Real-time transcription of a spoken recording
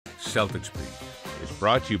Celtics Beat is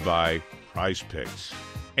brought to you by Prize Picks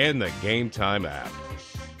and the Game Time app.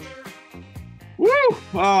 Woo!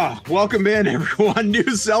 Welcome in, everyone. New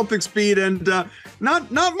Celtics Beat, and not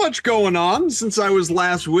much going on since I was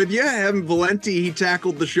last with you. Evan Valenti, he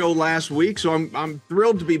tackled the show last week, so I'm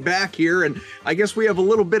thrilled to be back here, and I guess we have a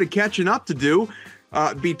little bit of catching up to do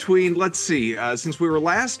between, let's see, since we were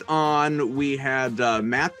last on, we had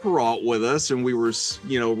Matt Peralt with us, and we were,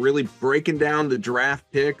 really breaking down the draft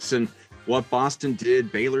picks and what Boston did,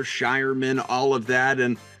 Baylor, Shireman, all of that,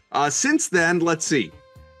 and since then, let's see.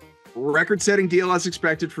 Record-setting deal as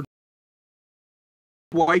expected for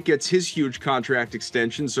White gets his huge contract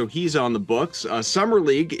extension, so he's on the books. Summer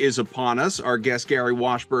League is upon us. Our guest, Gary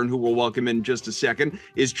Washburn, who we'll welcome in just a second,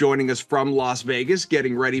 is joining us from Las Vegas,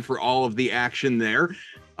 getting ready for all of the action there.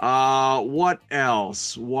 What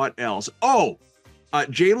else? Oh,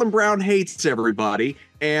 Jaylen Brown hates everybody,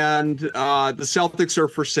 and the Celtics are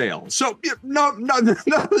for sale. So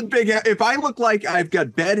nothing big. If I look like I've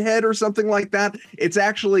got bedhead or something like that, it's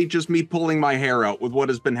actually just me pulling my hair out with what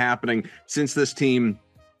has been happening since this team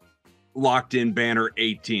locked in banner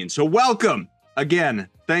 18. So welcome again.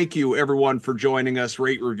 Thank you, everyone, for joining us.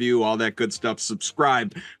 Rate, review, all that good stuff.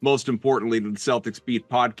 Subscribe, most importantly, to the Celtics Beat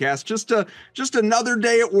podcast. Just another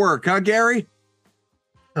day at work, huh, Gary?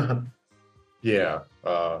 Yeah,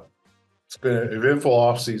 it's been an eventful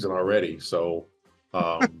offseason already, so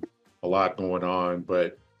a lot going on.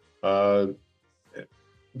 But the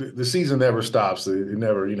season never stops. It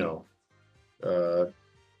never,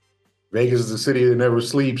 Vegas is a city that never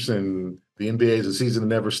sleeps, and the NBA is a season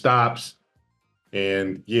that never stops.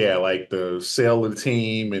 And yeah, like the sale of the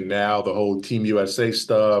team, and now the whole Team USA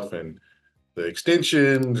stuff, and the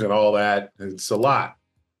extensions and all that. It's a lot.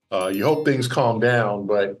 You hope things calm down,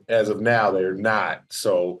 but as of now, they're not.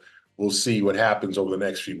 So we'll see what happens over the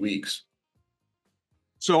next few weeks.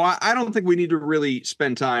 So I don't think we need to really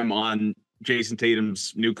spend time on Jayson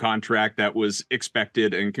Tatum's new contract that was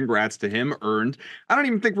expected, and congrats to him, earned. I don't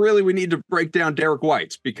even think really we need to break down Derek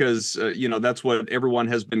White's because, that's what everyone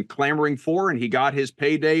has been clamoring for, and he got his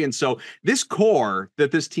payday. And so this core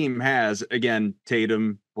that this team has, again,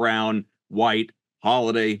 Tatum, Brown, White,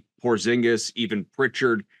 Holiday, Porzingis, even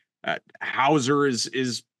Pritchard, Hauser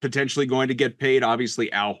is potentially going to get paid.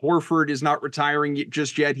 Obviously, Al Horford is not retiring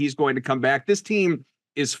just yet. He's going to come back. This team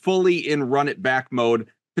is fully in run it back mode,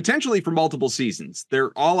 potentially for multiple seasons.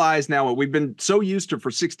 They're all eyes now. We've been so used to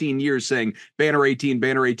for 16 years saying banner 18,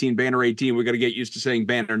 banner 18, banner 18. We're going to get used to saying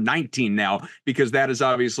banner 19 now, because that is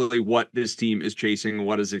obviously what this team is chasing and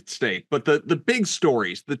what is at stake. But the big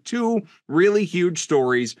stories, the two really huge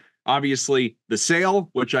stories, obviously, the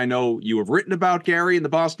sale, which I know you have written about, Gary, in the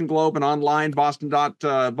Boston Globe and online,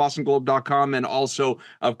 bostonglobe.com, and also,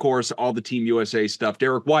 of course, all the Team USA stuff.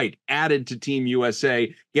 Derek White added to Team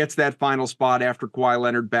USA, gets that final spot after Kawhi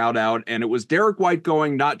Leonard bowed out, and it was Derek White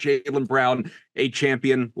going, not Jaylen Brown, a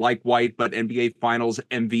champion like White, but NBA Finals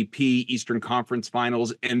MVP, Eastern Conference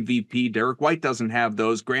Finals MVP. Derek White doesn't have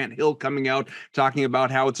those. Grant Hill coming out talking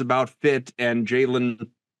about how it's about fit, and Jaylen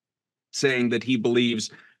saying that he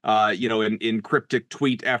believes in cryptic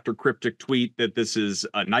tweet after cryptic tweet that this is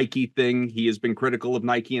a Nike thing. He has been critical of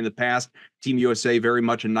Nike in the past. Team USA, very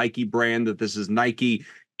much a Nike brand, that this is Nike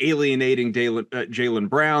alienating Jaylen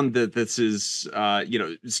Brown, that this is,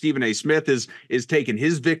 Stephen A. Smith is taking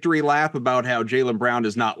his victory lap about how Jaylen Brown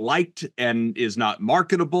is not liked and is not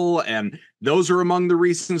marketable. And those are among the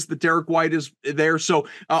reasons that Derek White is there. So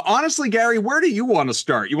honestly, Gary, where do you want to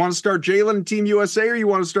start? You want to start Jaylen and Team USA, or you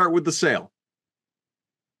want to start with the sale?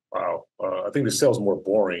 Wow, I think the sale's more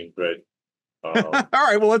boring, but all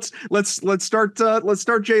right. Well, let's start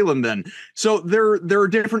Jaylen then. So there are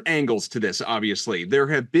different angles to this. Obviously, there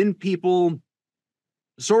have been people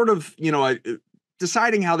sort of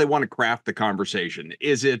deciding how they want to craft the conversation.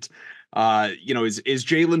 Is it is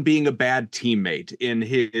Jaylen being a bad teammate in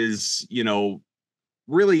his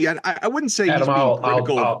really? I wouldn't say Adam, he's being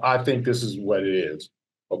critical. I think this is what it is.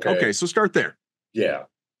 Okay. So start there. Yeah.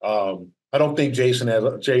 I don't think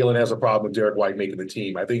Jaylen has a problem with Derek White making the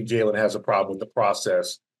team. I think Jaylen has a problem with the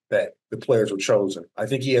process that the players were chosen. I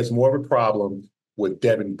think he has more of a problem with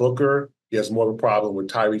Devin Booker. He has more of a problem with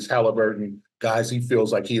Tyrese Halliburton, guys he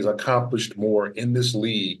feels like he has accomplished more in this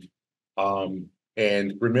league.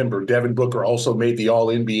 And remember, Devin Booker also made the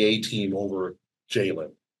All-NBA team over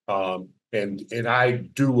Jaylen. And I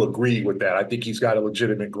do agree with that. I think he's got a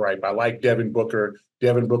legitimate gripe. I like Devin Booker.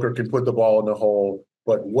 Devin Booker can put the ball in the hole.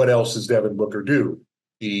 But what else does Devin Booker do?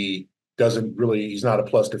 He's not a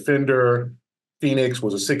plus defender. Phoenix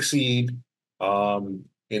was a 6 seed. In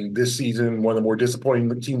this season, one of the more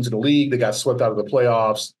disappointing teams in the league. They got swept out of the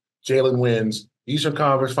playoffs. Jaylen wins Eastern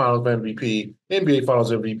Conference Finals MVP, NBA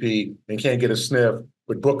Finals MVP, and can't get a sniff.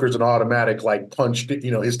 But Booker's an automatic, like punched,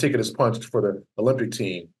 his ticket is punched for the Olympic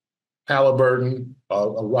team. Halliburton, a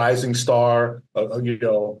rising star,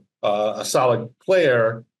 a solid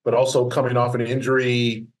player, but also coming off an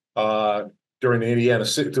injury during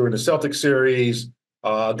the Celtics series.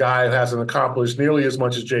 A guy who hasn't accomplished nearly as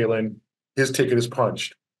much as Jaylen. His ticket is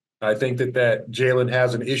punched. I think that Jaylen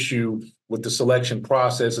has an issue with the selection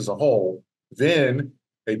process as a whole. Then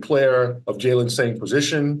a player of Jaylen's same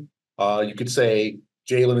position, you could say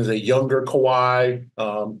Jaylen is a younger Kawhi.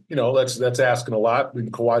 That's asking a lot.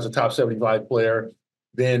 When Kawhi's a top 75 player,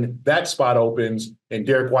 then that spot opens and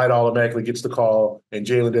Derek White automatically gets the call and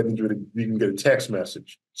Jaylen doesn't even get a text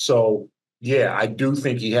message. So, yeah, I do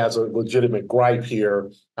think he has a legitimate gripe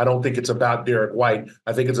here. I don't think it's about Derek White.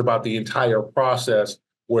 I think it's about the entire process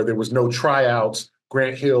where there was no tryouts.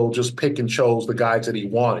 Grant Hill just pick and chose the guys that he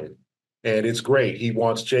wanted. And it's great. He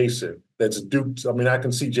wants Jayson. That's Duke. I mean, I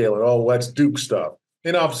can see Jaylen. Oh, that's Duke stuff.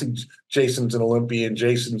 And obviously, Jayson's an Olympian.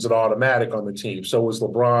 Jayson's an automatic on the team. So is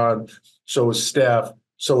LeBron. So is Steph.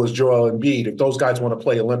 So is Joel Embiid. If those guys want to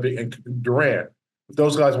play Olympic, and Durant, if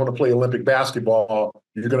those guys want to play Olympic basketball,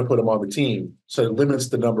 you're going to put them on the team. So it limits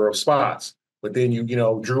the number of spots. But then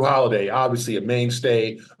Drew Holiday, obviously a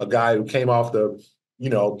mainstay, a guy who came off the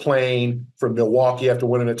plane from Milwaukee after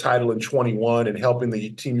winning a title in 21 and helping the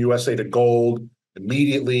Team USA to gold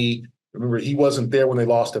immediately. Remember, he wasn't there when they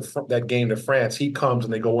lost that game to France. He comes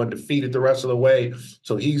and they go undefeated the rest of the way.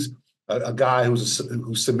 So he's a guy who's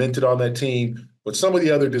cemented on that team. But some of the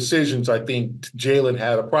other decisions I think Jaylen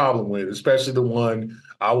had a problem with, especially the one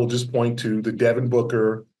I will just point to, the Devin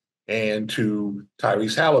Booker and to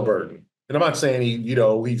Tyrese Halliburton. And I'm not saying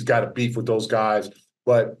he's got a beef with those guys,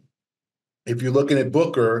 but if you're looking at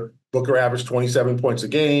Booker averaged 27 points a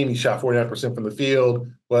game. He shot 49% from the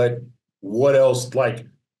field. But what else?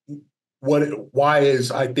 Why is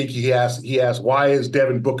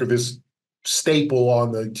Devin Booker this staple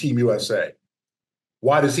on the Team USA?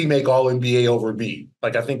 Why does he make all NBA over me? I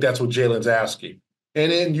think that's what Jaylen's asking.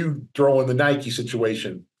 And then you throw in the Nike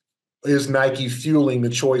situation. Is Nike fueling the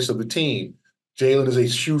choice of the team? Jaylen is a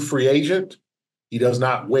shoe free agent. He does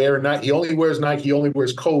not wear Nike. He only wears Nike. He only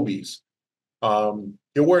wears Kobe's.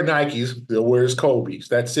 He'll wear Nikes. He'll wear his Kobe's.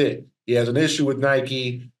 That's it. He has an issue with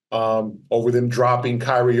Nike over them dropping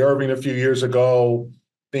Kyrie Irving a few years ago,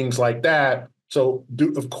 things like that. So,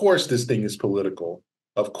 of course, this thing is political.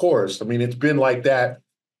 Of course. I mean, it's been like that.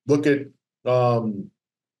 Look at the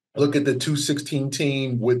 216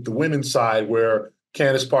 team with the women's side where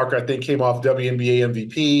Candace Parker, I think, came off WNBA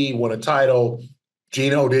MVP, won a title.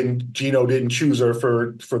 Gino didn't choose her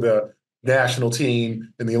for the national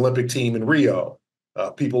team and the Olympic team in Rio.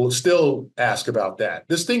 People still ask about that.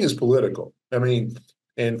 This thing is political. I mean,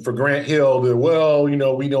 and for Grant Hill, we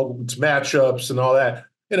know it's matchups and all that.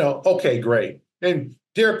 Okay, great. And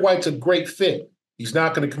Derek White's a great fit. He's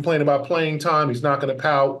not going to complain about playing time. He's not going to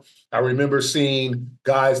pout. I remember seeing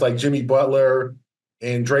guys like Jimmy Butler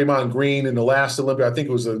and Draymond Green in the last Olympic. I think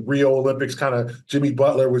it was the Rio Olympics. Kind of Jimmy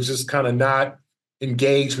Butler was just kind of not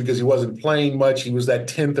engaged because he wasn't playing much. He was that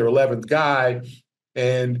 10th or 11th guy.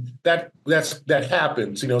 And that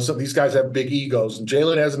happens. Some of these guys have big egos. And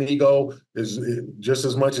Jaylen has an ego just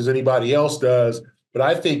as much as anybody else does. But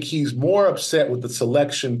I think he's more upset with the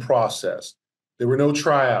selection process. There were no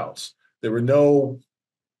tryouts. There were no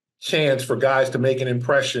chance for guys to make an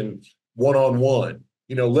impression one-on-one.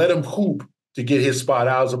 Let him hoop to get his spot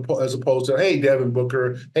out as opposed to, hey, Devin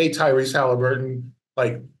Booker, hey, Tyrese Halliburton.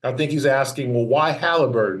 I think he's asking, well, why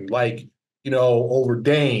Halliburton? Over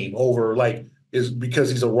Dame, is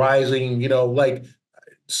because he's a rising,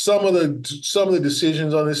 some of the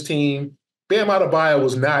decisions on this team. Bam Adebayo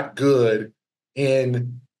was not good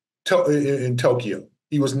in Tokyo.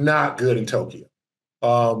 He was not good in Tokyo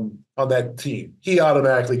on that team. He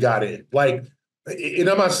automatically got in. And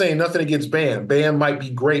I'm not saying nothing against Bam. Bam might be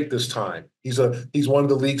great this time. He's one of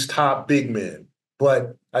the league's top big men.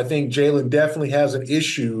 But I think Jaylen definitely has an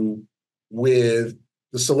issue with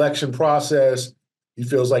the selection process. He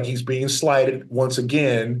feels like he's being slighted once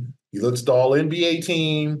again. He looks at the all-NBA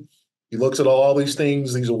team. He looks at all these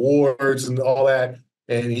things, these awards and all that,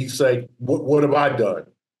 and he's like, what have I done?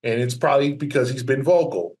 And it's probably because he's been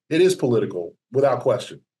vocal. It is political, without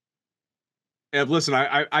question. And listen,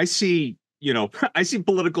 I see I see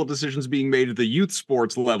political decisions being made at the youth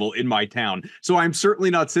sports level in my town. So I'm certainly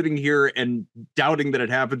not sitting here and doubting that it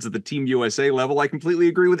happens at the Team USA level. I completely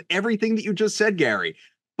agree with everything that you just said, Gary.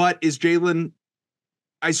 But is Jaylen,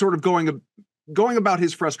 going about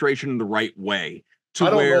his frustration in the right way? to I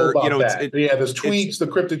don't know where, about that. There's tweets, the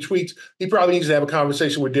cryptic tweets. He probably needs to have a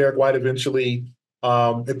conversation with Derek White eventually.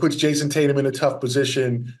 It puts Jayson Tatum in a tough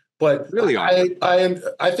position. But really I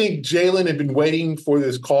think Jaylen had been waiting for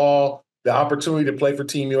this call, the opportunity to play for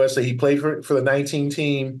Team USA. He played for the 19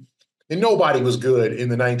 team, and nobody was good in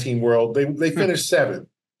the 19 world. They finished seventh.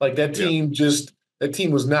 Like that team that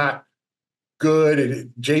team was not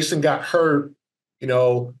good. Jayson got hurt. It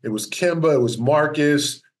was Kemba, it was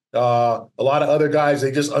Marcus. A lot of other guys,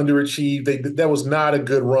 they just underachieved. That was not a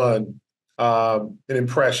good run, an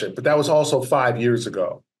impression. But that was also 5 years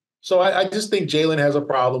ago. So I just think Jaylen has a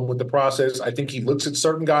problem with the process. I think he looks at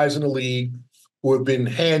certain guys in the league who have been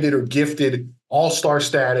handed or gifted all-star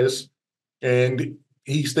status, and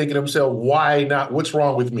he's thinking to himself, why not? What's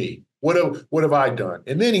wrong with me? What have I done?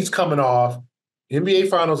 And then he's coming off NBA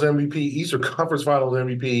Finals MVP, Eastern Conference Finals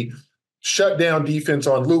MVP, shut down defense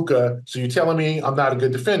on Luka. So you're telling me I'm not a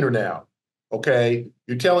good defender now, okay?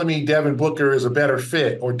 You're telling me Devin Booker is a better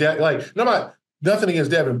fit, or nothing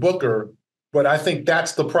against Devin Booker, but I think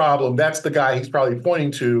that's the problem. That's the guy he's probably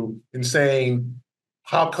pointing to and saying,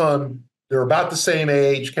 how come they're about the same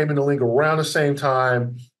age, came in the league around the same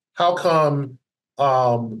time? How come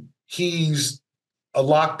he's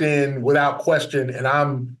locked in without question, and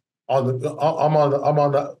I'm on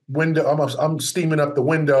the window. I'm steaming up the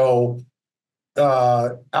window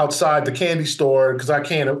outside the candy store because I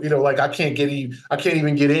can't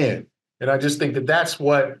even get in. And I just think that that's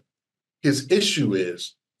what his issue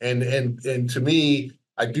is. And to me,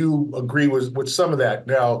 I do agree with some of that.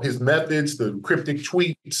 Now, his methods, the cryptic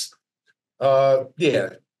tweets,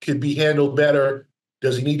 could be handled better.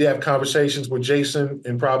 Does he need to have conversations with Jayson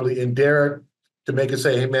and Derek to make it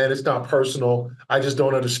say, hey, man, it's not personal. I just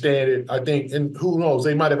don't understand it. I think, and who knows,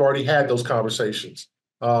 they might have already had those conversations.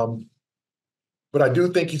 But I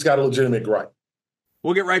do think he's got a legitimate gripe.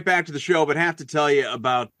 We'll get right back to the show, but have to tell you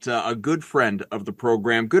about a good friend of the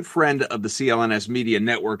program, good friend of the CLNS Media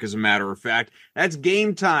Network, as a matter of fact. That's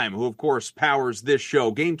Game Time, who, of course, powers this show.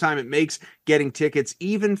 Game Time, it makes getting tickets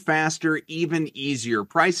even faster, even easier.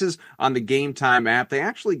 Prices on the Game Time app, they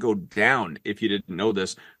actually go down, if you didn't know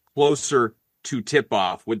this, closer to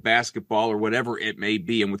tip-off with basketball or whatever it may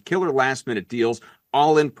be. And with killer last-minute deals,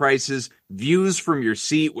 all-in prices, views from your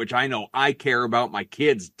seat, which I know I care about, my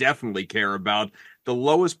kids definitely care about, the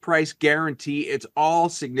lowest price guarantee, it's all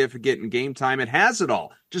significant in Game Time. It has it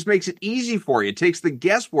all. Just makes it easy for you. It takes the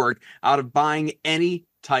guesswork out of buying any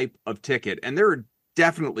type of ticket. And there are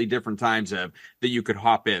definitely different times that you could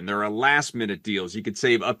hop in. There are last-minute deals. You could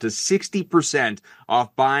save up to 60%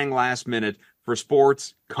 off buying last minute for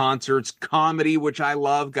sports, concerts, comedy, which I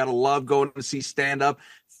love. Gotta love going to see stand-up,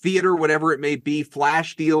 theater, whatever it may be.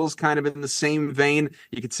 Flash deals kind of in the same vein.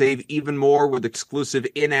 You could save even more with exclusive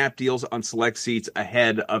in-app deals on select seats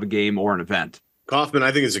ahead of a game or an event. Kaufman,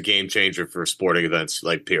 I think, is a game changer for sporting events,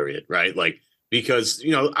 period, right? Because,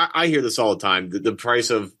 I hear this all the time. The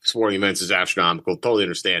price of sporting events is astronomical. Totally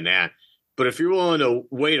understand that. But if you're willing to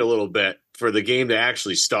wait a little bit for the game to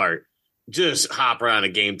actually start, just hop around a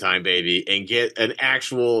Game Time, baby, and get an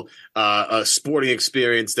actual a sporting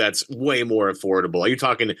experience that's way more affordable. Are you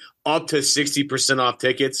talking up to 60% off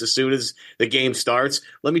tickets as soon as the game starts?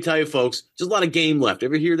 Let me tell you, folks, there's a lot of game left.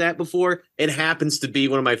 Ever hear that before? It happens to be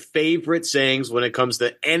one of my favorite sayings when it comes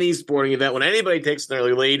to any sporting event. When anybody takes an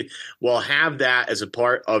early lead, well, have that as a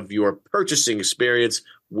part of your purchasing experience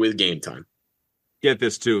with Game Time. Get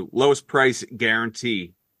this, too. Lowest price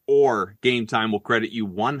guarantee. Or Game Time will credit you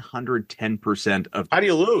 110% of. How do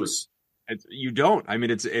you lose? You don't. I mean,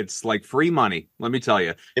 it's like free money. Let me tell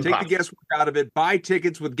you. Impossible. Take the guesswork out of it. Buy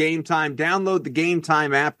tickets with Game Time. Download the Game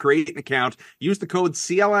Time app. Create an account. Use the code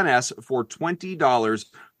CLNS for $20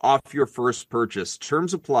 off your first purchase.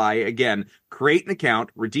 Terms apply. Again, create an account.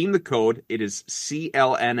 Redeem the code. It is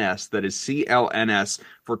CLNS. That is CLNS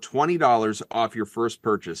for $20 off your first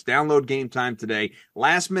purchase. Download Game Time today.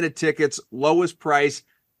 Last minute tickets. Lowest price.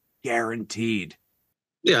 Guaranteed.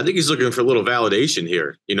 Yeah, I think he's looking for a little validation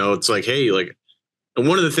here. It's like, hey, and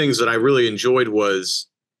one of the things that I really enjoyed was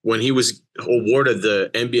when he was awarded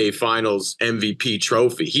the NBA Finals MVP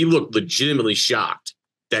trophy, he looked legitimately shocked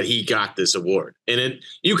that he got this award. And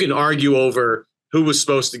you can argue over who was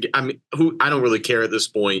supposed to get, I don't really care at this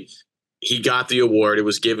point. He got the award. It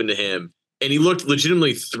was given to him. And he looked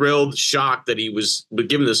legitimately thrilled, shocked that he was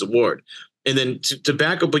given this award. And then to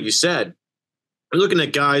back up what you said, we're looking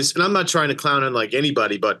at guys, and I'm not trying to clown on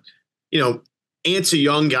anybody, but, Ant's a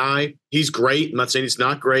young guy. He's great. I'm not saying he's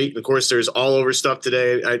not great. And of course, there's all over stuff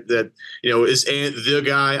today is Ant the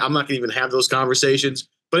guy? I'm not going to even have those conversations.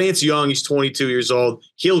 But Ant's young. He's 22 years old.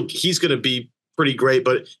 He's going to be pretty great,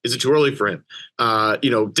 but is it too early for him?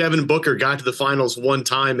 Devin Booker got to the finals one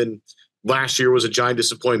time, and last year was a giant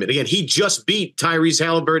disappointment. Again, he just beat Tyrese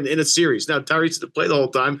Halliburton in a series. Now, Tyrese didn't play the whole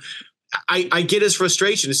time. I get his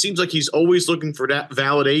frustration. It seems like he's always looking for that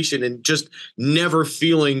validation and just never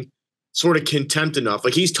feeling sort of contempt enough.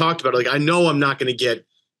 Like, he's talked about it. Like, I know I'm not going to get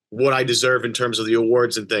what I deserve in terms of the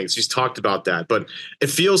awards and things. He's talked about that, but it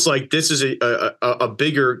feels like this is a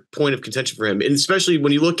bigger point of contention for him. And especially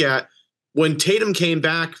when you look at when Tatum came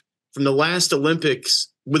back from the last Olympics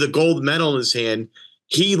with a gold medal in his hand,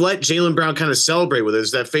 he let Jaylen Brown kind of celebrate with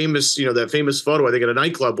us. That famous photo, I think, at a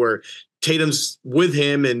nightclub where Tatum's with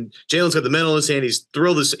him and Jaylen's got the medal in his hand. He's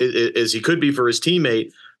thrilled as he could be for his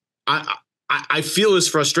teammate. I feel his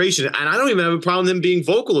frustration, and I don't even have a problem with him being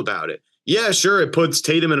vocal about it. Yeah, sure, it puts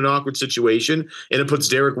Tatum in an awkward situation, and it puts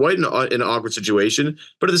Derek White in an awkward situation.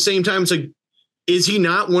 But at the same time, it's like, is he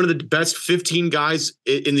not one of the best 15 guys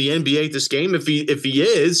in the NBA at this game? If he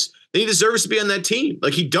is, then he deserves to be on that team.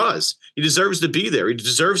 Like, he does. He deserves to be there. He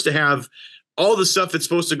deserves to have all the stuff that's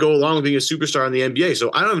supposed to go along with being a superstar in the NBA.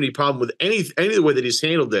 So I don't have any problem with any of the way that he's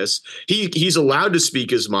handled this. He's allowed to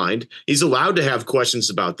speak his mind. He's allowed to have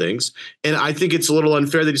questions about things. And I think it's a little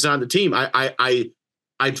unfair that he's not on the team.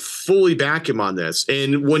 I'd fully back him on this.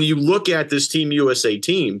 And when you look at this Team USA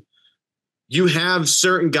team, you have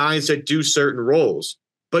certain guys that do certain roles.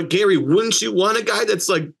 But Gary, wouldn't you want a guy that's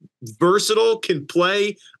like versatile, can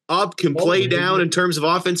play up, can play down in terms of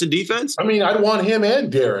offense and defense? I mean, I'd want him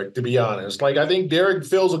and Derek, to be honest. Like, I think Derek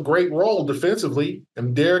fills a great role defensively,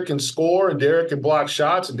 and Derek can score, and Derek can block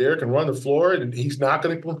shots, and Derek can run the floor, and he's not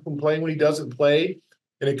going to complain when he doesn't play.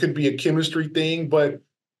 And it could be a chemistry thing, but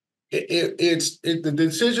the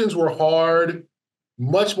decisions were hard,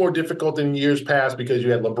 much more difficult than in years past, because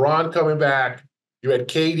you had LeBron coming back, you had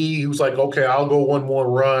KD, who's like, okay, I'll go one more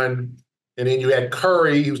run. And then you had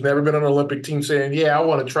Curry, who's never been on an Olympic team, saying, yeah, I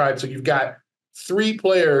want to try it. So you've got three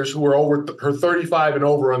players who are over 35 and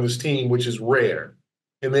over on this team, which is rare.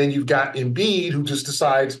 And then you've got Embiid, who just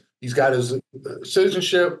decides he's got his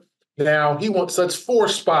citizenship. Now he wants, that's 4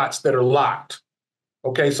 spots that are locked.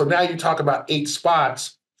 Okay, so now you talk about 8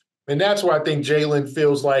 spots. And that's where I think Jaylen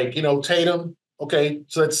feels like, Tatum, okay,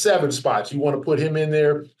 so that's 7 spots. You want to put him in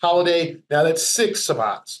there. Holiday, now that's 6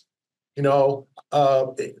 spots.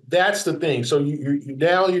 That's the thing. So you're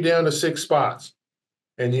down to 6 spots.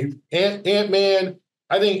 And Ant-Man,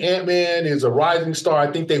 I think Ant-Man is a rising star.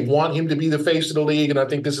 I think they want him to be the face of the league. And I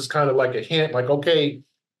think this is kind of like a hint, like, okay,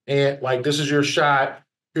 Ant, like, this is your shot.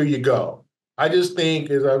 Here you go. I just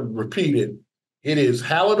think, as I repeated, it is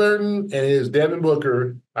Halliburton and it is Devin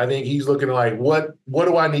Booker. I think he's looking like, what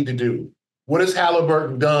do I need to do? What has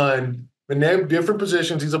Halliburton done? And they're different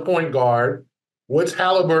positions. He's a point guard. What's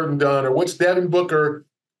Halliburton done, or what's Devin Booker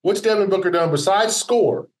done besides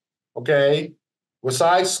score? Okay,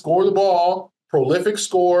 besides score the ball, prolific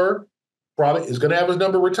scorer, probably is going to have his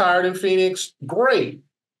number retired in Phoenix. Great.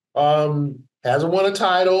 Hasn't won a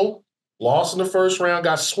title, lost in the first round,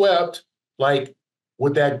 got swept. Like,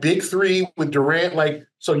 with that big 3 with Durant, like,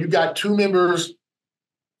 so you got 2 members.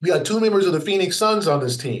 We got 2 members of the Phoenix Suns on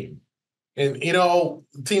this team, and the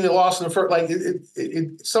team that lost in the first, like,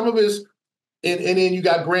 some of his. And then you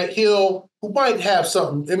got Grant Hill, who might have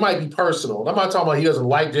something. It might be personal. I'm not talking about he doesn't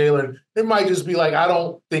like Jaylen. It might just be like, I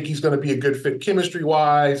don't think he's going to be a good fit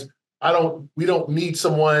chemistry-wise. We don't need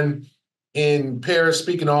someone in Paris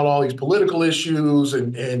speaking on all these political issues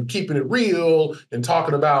and keeping it real and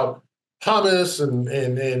talking about Hamas and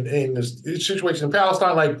the situation in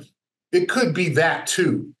Palestine. Like, it could be that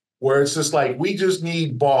too, where it's just like, we just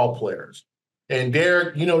need ball players. And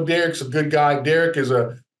Derek, Derek's a good guy. Derek is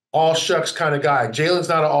a all shucks kind of guy. Jaylen's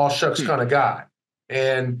not an all shucks kind of guy.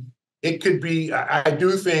 And it could be, I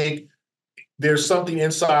do think there's something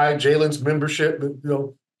inside Jaylen's membership,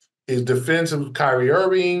 his defense of Kyrie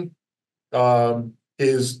Irving,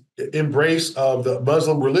 his embrace of the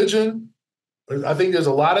Muslim religion. I think there's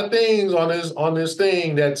a lot of things on this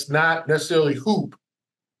thing that's not necessarily hoop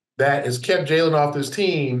that has kept Jaylen off this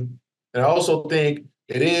team. And I also think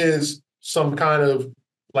it is some kind of,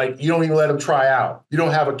 like, you don't even let him try out. You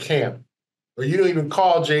don't have a camp. Or you don't even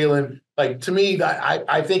call Jaylen. Like, to me,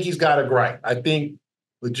 I think he's got a gripe. I think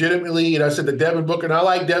legitimately, and I said the Devin Booker, and I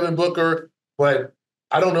like Devin Booker, but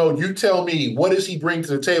I don't know. You tell me, what does he bring to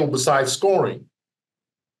the table besides scoring?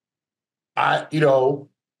 Does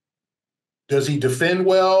he defend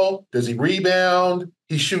well? Does he rebound?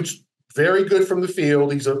 He shoots very good from the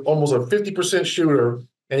field. He's almost a 50% shooter,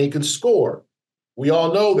 and he can score. We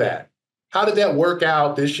all know that. How did that work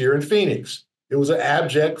out this year in Phoenix? It was an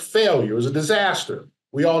abject failure. It was a disaster.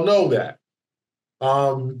 We all know that.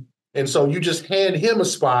 And so you just hand him a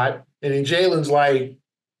spot, and then Jaylen's like,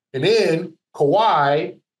 and then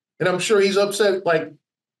Kawhi, and I'm sure he's upset, like,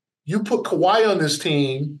 you put Kawhi on this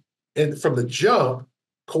team, and from the jump,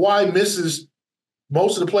 Kawhi misses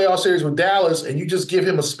most of the playoff series with Dallas, and you just give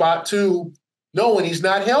him a spot too, knowing he's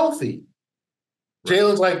not healthy.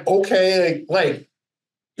 Jaylen's like, okay, like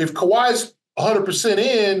if Kawhi's 100%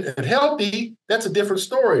 in and healthy, that's a different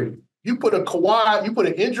story. You put an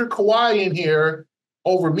injured Kawhi in here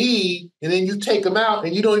over me, and then you take him out,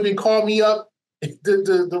 and you don't even call me up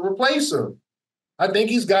to replace him. I think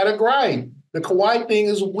he's got a gripe. The Kawhi thing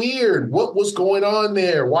is weird. What was going on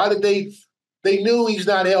there? Why did they knew he's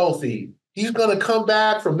not healthy. He's going to come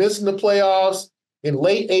back from missing the playoffs in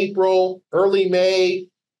late April, early May,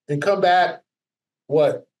 and come back,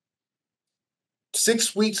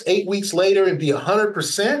 6 weeks, 8 weeks later and be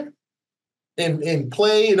 100% and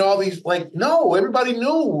play and all these, like, no, everybody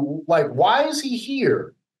knew, like, why is he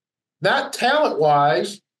here? Not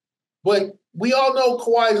talent-wise, but we all know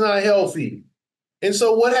Kawhi's not healthy. And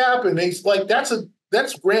so what happened? It's like,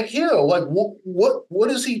 that's Grant Hill. Like,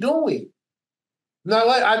 what is he doing? Now,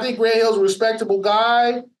 like, I think Grant Hill's a respectable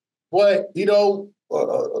guy, but,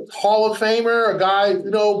 Hall of Famer, a guy,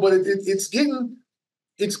 but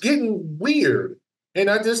it's getting weird. And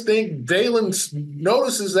I just think Jaylen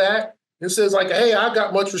notices that and says, like, hey, I've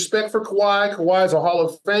got much respect for Kawhi. Kawhi's a Hall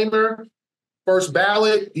of Famer, first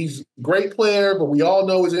ballot. He's a great player, but we all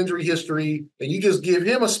know his injury history, and you just give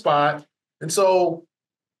him a spot. And so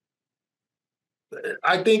but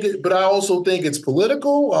I also think it's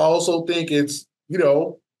political. I also think it's,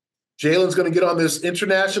 Jaylen's going to get on this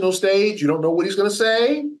international stage. You don't know what he's going to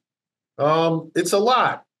say. It's a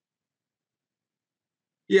lot.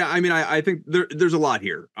 Yeah, I mean, I think there's a lot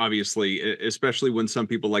here, obviously, especially when some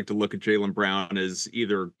people like to look at Jaylen Brown as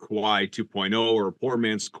either Kawhi 2.0 or a poor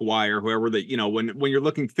man's Kawhi or whoever that, when you're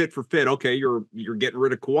looking fit for fit, okay, you're getting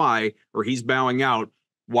rid of Kawhi or he's bowing out.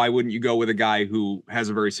 Why wouldn't you go with a guy who has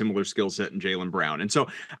a very similar skill set in Jaylen Brown? And so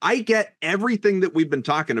I get everything that we've been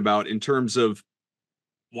talking about in terms of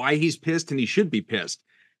why he's pissed and he should be pissed.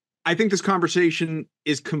 I think this conversation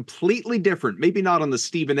is completely different, maybe not on the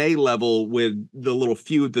Stephen A level with the little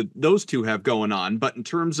feud that those two have going on, but in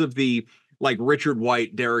terms of the, like, Richard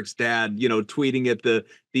White, Derek's dad, tweeting at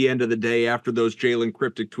the end of the day after those Jaylen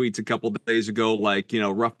cryptic tweets a couple of days ago, like,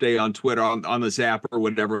 rough day on Twitter on this app or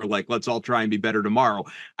whatever, like, let's all try and be better tomorrow.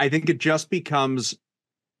 I think it just becomes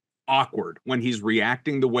awkward when he's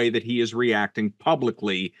reacting the way that he is reacting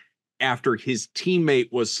publicly after his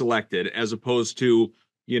teammate was selected, as opposed to,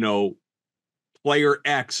 player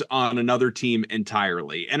X on another team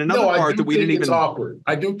entirely. And another part that we didn't even. It's awkward.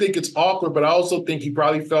 I do think it's awkward, but I also think he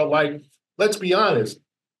probably felt like, let's be honest,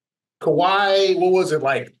 Kawhi, what was it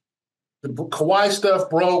like? The Kawhi stuff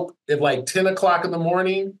broke at like 10 o'clock in the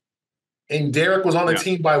morning, and Derek was on the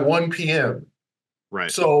team by 1 p.m. Right.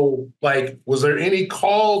 So, like, was there any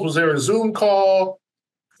calls? Was there a Zoom call?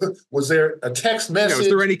 Was there a text message? Was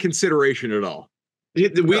there any consideration at all?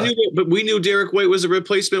 We knew Derek White was a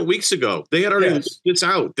replacement weeks ago. They had already looked this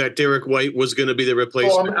out that Derek White was going to be the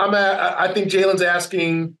replacement. I think Jaylen's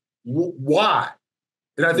asking why,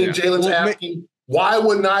 and I think Jaylen's asking why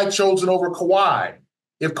wouldn't I have chosen over Kawhi?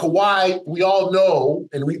 If Kawhi, we all know,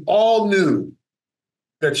 and we all knew,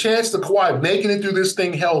 the chance of Kawhi making it through this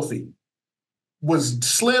thing healthy was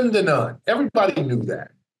slim to none. Everybody knew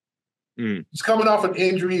that. He's coming off an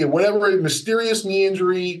injury and whatever mysterious knee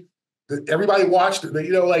injury. Everybody watched it.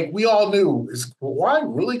 We all knew, is Kawhi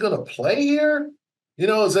really going to play here?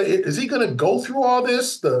 Is he going to go through all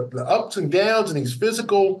this, the ups and downs and these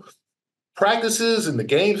physical practices and the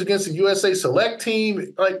games against the USA select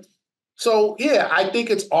team? I think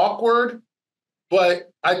it's awkward,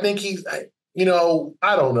 but I think he's, I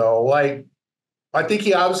don't know. I think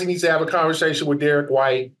he obviously needs to have a conversation with Derek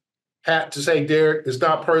White to say, Derek, it's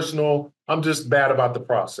not personal. I'm just bad about the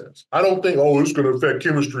process. I don't think, it's going to affect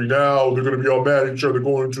chemistry now. They're going to be all mad at each other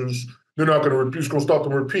they're not going to repeat. It's going to stop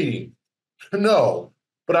them repeating. No,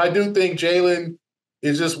 but I do think Jaylen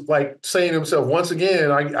is just like saying to himself, once again,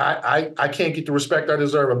 I can't get the respect I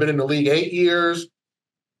deserve. I've been in the league 8 years,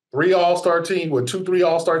 3 All-Star teams, with 2-3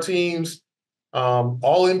 All-Star teams, All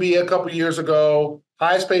NBA a couple years ago,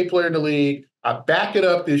 highest paid player in the league. I back it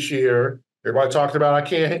up this year. Everybody talked about I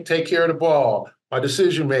can't take care of the ball, my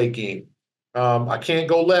decision-making. I can't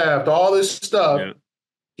go left, all this stuff. Yeah.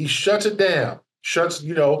 He shuts it down.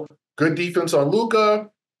 Good defense on Luka,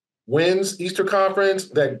 wins Eastern Conference,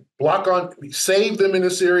 that block on, saved them in the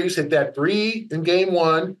series, hit that 3 in game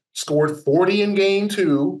 1, scored 40 in game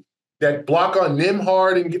 2, that block on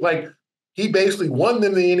Nembhard, and he basically won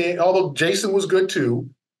them the Indiana, although Jayson was good too,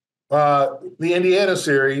 the Indiana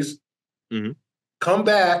series. Mhm. Come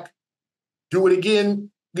back, do it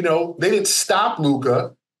again. You know, they didn't stop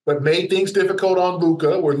Luka, but made things difficult on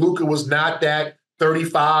Luka, where Luka was not that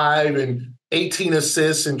 35 and 18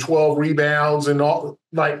 assists and 12 rebounds and all.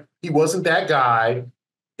 Like, he wasn't that guy,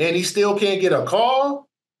 and he still can't get a call.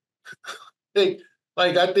 I think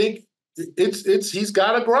he's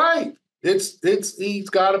got a gripe. He's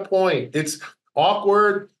got a point. It's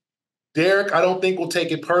awkward. Derek, I don't think will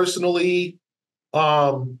take it personally.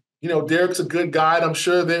 Derek's a good guy, and I'm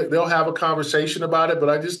sure they'll have a conversation about it, but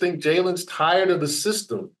I just think Jaylen's tired of the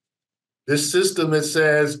system. This system that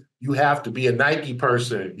says you have to be a Nike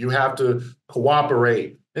person, you have to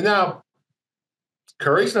cooperate. And now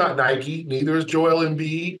Curry's not Nike, neither is Joel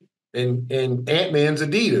Embiid, and Ant-Man's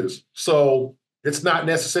Adidas. So it's not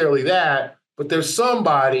necessarily that, but there's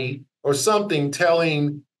somebody or something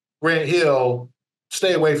telling Grant Hill,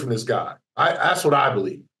 stay away from this guy. That's what I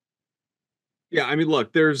believe. Yeah, I mean,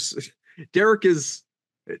 look, Derek's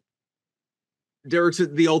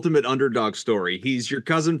the ultimate underdog story. He's your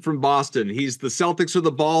cousin from Boston. He's the Celtics or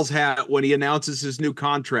the Balls hat when he announces his new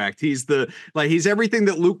contract. He's everything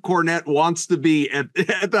that Luke Cornett wants to be at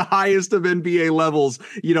the highest of NBA levels,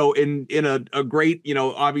 in a great,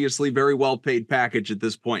 obviously very well paid package at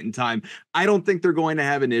this point in time. I don't think they're going to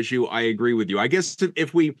have an issue. I agree with you. I guess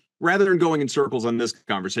if we, rather than going in circles on this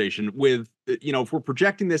conversation with, if we're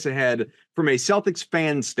projecting this ahead from a Celtics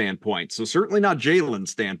fan standpoint, so certainly not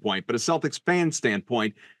Jaylen's standpoint, but a Celtics fan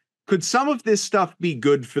standpoint, could some of this stuff be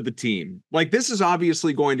good for the team? Like, this is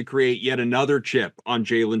obviously going to create yet another chip on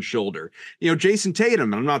Jaylen's shoulder. Jayson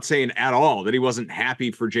Tatum, I'm not saying at all that he wasn't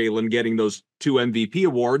happy for Jaylen getting those 2 MVP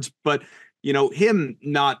awards, but him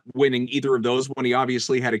not winning either of those when he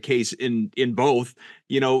obviously had a case in both,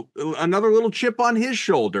 another little chip on his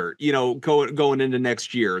shoulder, going into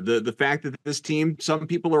next year. The fact that this team, some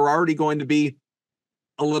people are already going to be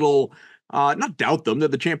a little, not doubt them, they're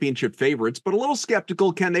the championship favorites, but a little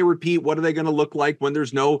skeptical. Can they repeat? What are they going to look like when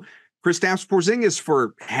there's no Kristaps Porzingis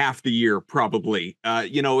for half the year, probably?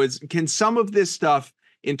 Can some of this stuff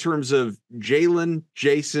in terms of Jaylen,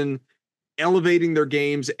 Jayson, elevating their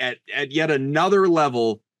games at yet another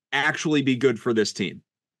level actually be good for this team?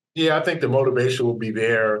 Yeah, I think the motivation will be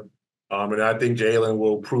there. And I think Jaylen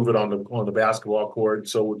will prove it on the basketball court.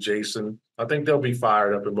 So will Jayson. I think they'll be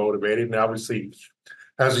fired up and motivated. And obviously,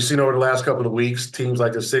 as we've seen over the last couple of weeks, teams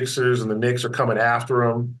like the Sixers and the Knicks are coming after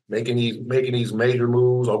them, making these major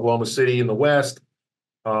moves, Oklahoma City in the West.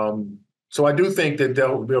 So I do think that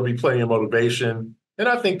there'll be plenty of motivation. And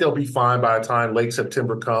I think they'll be fine by the time late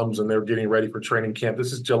September comes and they're getting ready for training camp.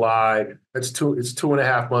 This is July. It's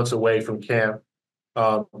 2.5 months away from camp.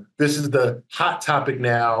 This is the hot topic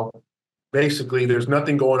now. Basically, there's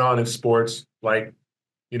nothing going on in sports. Like,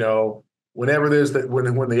 whenever when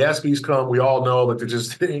the ESPYs come, we all know that they're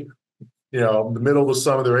just, in the middle of the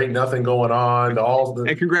summer, there ain't nothing going on.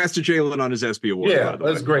 And congrats to Jaylen on his ESPY award. Yeah,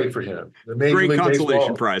 that's great for him. Great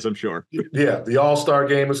consolation prize, I'm sure. Yeah, the All-Star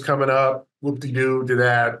game is coming up. Whoop-de-doo to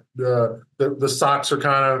that. The Sox are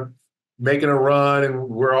kind of making a run, and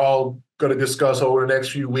we're all going to discuss over the next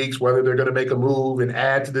few weeks whether they're going to make a move and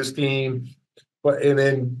add to this team. And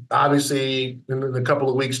then obviously in a couple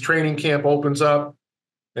of weeks, training camp opens up,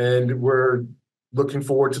 and we're looking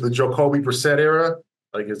forward to the Jacoby Brissett era.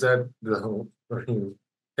 Like, is that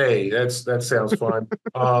hey, that sounds fun.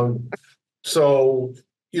 So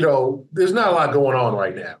there's not a lot going on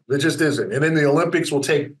right now. There just isn't. And then the Olympics will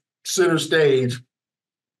take center stage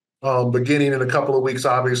beginning in a couple of weeks,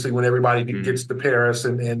 obviously, when everybody gets to Paris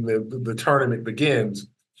and the tournament begins.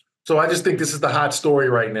 So I just think this is the hot story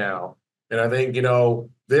right now. And I think,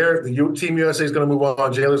 the Team USA is going to move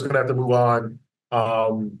on. Jaylen's going to have to move on.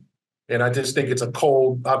 And I just think it's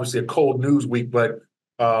obviously a cold news week. But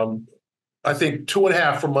I think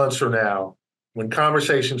 2.5 months from now, when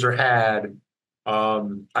conversations are had,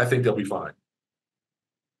 I think they'll be fine.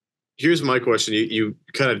 Here's my question. You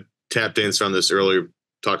kind of tapped danced on this earlier,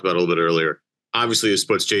 talked about it a little bit earlier. Obviously, this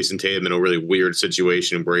puts Jayson Tatum in a really weird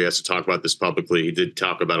situation where he has to talk about this publicly. He did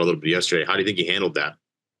talk about it a little bit yesterday. How do you think he handled that?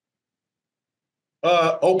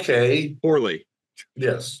 Okay. Poorly.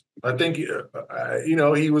 Yes. I think, he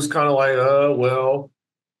was kind of like, well.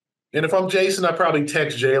 And if I'm Jayson, I probably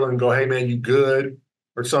text Jaylen and go, hey, man, you good?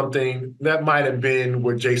 Or something. That might have been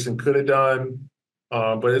what Jayson could have done.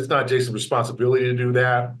 But it's not Jayson's responsibility to do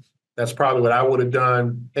that. That's probably what I would have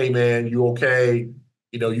done. Hey, man, you okay?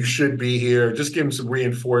 You should be here. Just give him some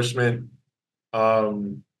reinforcement. But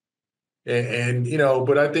I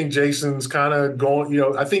think Jayson's kind of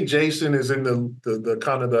going, I think Jayson is in the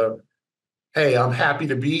kind of the, hey, I'm happy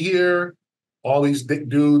to be here. All these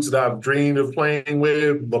dudes that I've dreamed of playing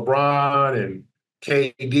with, LeBron and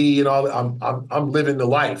KD and all. I'm living the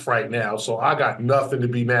life right now, so I got nothing to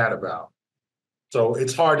be mad about. So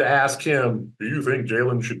it's hard to ask him, do you think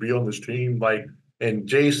Jaylen should be on this team? Like, and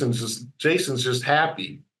Jason's just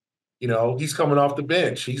happy. He's coming off the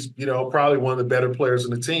bench. He's, probably one of the better players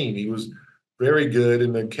in the team. He was very good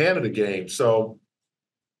in the Canada game. So,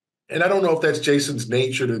 and I don't know if that's Jason's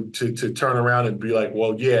nature to turn around and be like,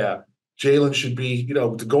 well, yeah, Jaylen should be,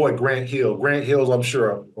 to go at Grant Hill. Grant Hill's, I'm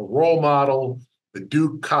sure, a role model. The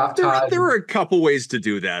Duke there are a couple ways to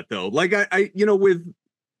do that, though. Like with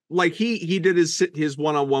like he did his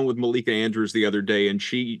one-on-one with Malika Andrews the other day, and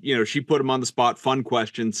she put him on the spot. Fun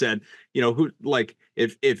question, said, who, like,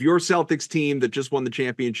 if your Celtics team that just won the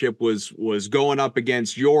championship was going up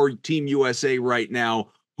against your Team USA right now,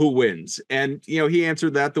 who wins? And he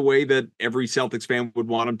answered that the way that every Celtics fan would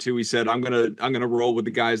want him to. He said, I'm gonna roll with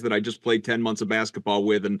the guys that I just played 10 months of basketball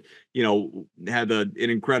with, and had an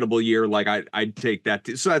incredible year. Like I'd take that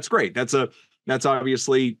too. So that's great. That's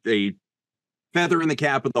obviously a feather in the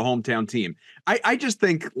cap of the hometown team. I just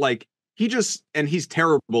think, like, and he's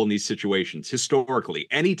terrible in these situations historically.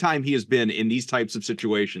 Anytime he has been in these types of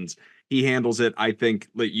situations, he handles it. I think,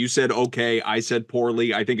 like you said, okay. I said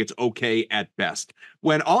poorly. I think it's okay at best.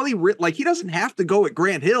 When all he doesn't have to go at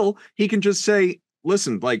Grant Hill. He can just say,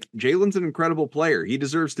 listen, like, Jaylen's an incredible player. He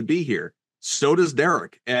deserves to be here. So does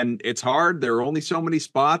Derek. And it's hard. There are only so many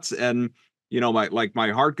spots. And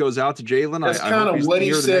my heart goes out to Jaylen. That's kind of what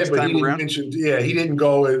he said, but he didn't mention. Yeah, he didn't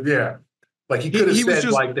go. Yeah, like he could have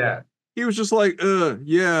said like that. He was just like,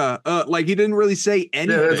 yeah, like he didn't really say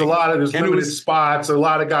anything. Yeah, there's limited spots. A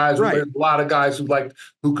lot of guys, right. A lot of guys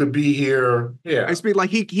who could be here. Yeah, I mean, like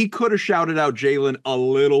he could have shouted out Jaylen a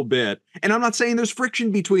little bit, and I'm not saying there's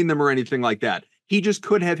friction between them or anything like that. He just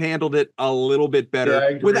could have handled it a little bit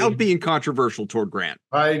better without being controversial toward Grant.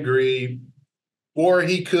 I agree. Or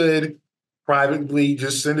he could privately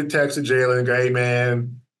just send a text to Jaylen and go, hey,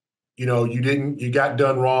 man, you got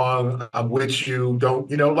done wrong. I'm with you.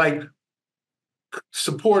 Don't, like,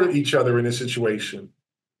 support each other in this situation,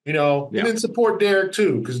 and then support Derek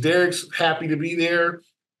too, because Derek's happy to be there.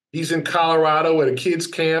 He's in Colorado at a kids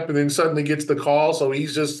camp and then suddenly gets the call. So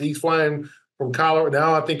he's flying from Colorado.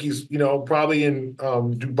 Now I think he's, probably in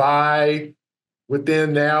Dubai with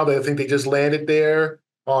them now. I think they just landed there,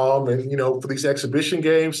 and, for these exhibition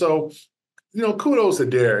games. So, kudos to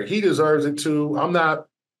Derek. He deserves it too.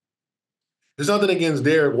 There's nothing against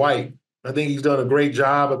Derek White. I think he's done a great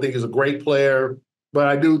job. I think he's a great player. But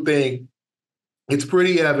I do think it's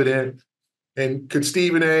pretty evident. And could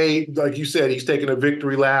Stephen A., like you said, he's taking a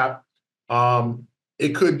victory lap.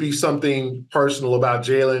 It could be something personal about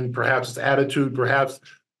Jaylen, perhaps his attitude, perhaps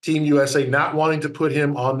Team USA not wanting to put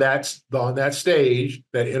him on that stage,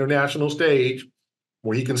 that international stage,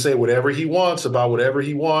 where he can say whatever he wants about whatever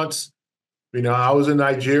he wants. I was in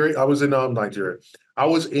Nigeria. I was in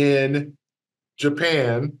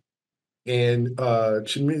Japan, and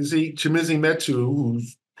Chimizi Metu,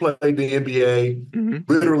 who's played the NBA,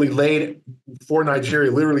 literally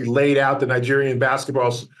laid out the Nigerian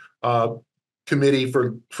basketball committee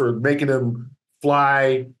for making them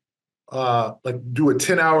fly, do a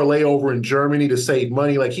 10-hour layover in Germany to save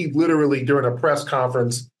money. Like, he literally, during a press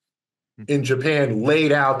conference in Japan,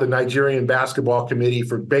 laid out the Nigerian basketball committee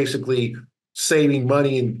for basically saving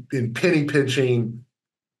money and penny pinching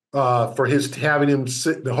for having him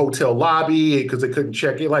sit in the hotel lobby because they couldn't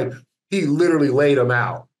check it. Like, he literally laid them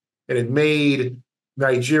out, and it made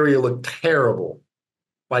Nigeria look terrible.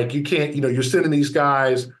 Like, you can't, you're sending these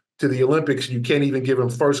guys to the Olympics, and you can't even give them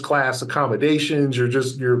first class accommodations.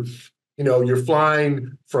 You're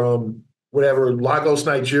flying from whatever, Lagos,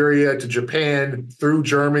 Nigeria to Japan through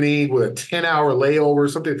Germany with a 10-hour layover or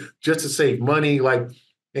something just to save money. Like,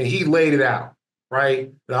 and he laid it out, right?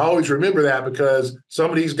 And I always remember that because some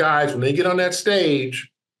of these guys, when they get on that stage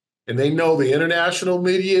and they know the international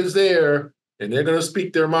media is there and they're going to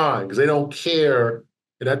speak their mind because they don't care.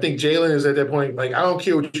 And I think Jaylen is at that point, like, I don't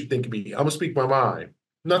care what you think of me. I'm going to speak my mind.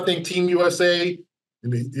 Nothing Team USA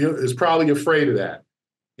is probably afraid of that.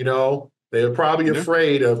 They're probably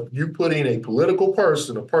afraid of you putting a political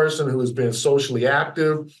person, a person who has been socially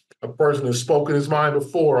active, a person who's spoken his mind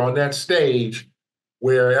before on that stage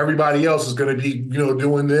where everybody else is going to be,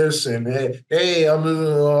 doing this and, hey, I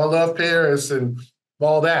love Paris and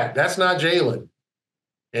all that. That's not Jaylen.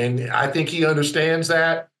 And I think he understands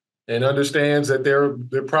that and understands that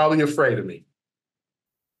they're probably afraid of me.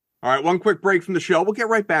 All right, one quick break from the show. We'll get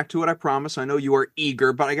right back to it, I promise. I know you are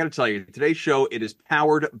eager, but I got to tell you, today's show, it is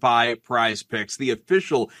powered by Prize Picks, the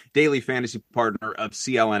official daily fantasy partner of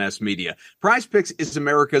CLNS Media. Prize Picks is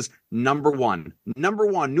America's number one,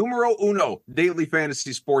 numero uno daily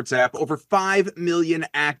fantasy sports app. Over 5 million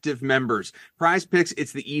active members. Prize Picks,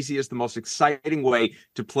 it's the easiest, the most exciting way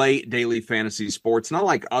to play daily fantasy sports. Not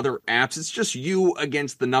like other apps, it's just you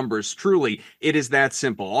against the numbers. Truly, it is that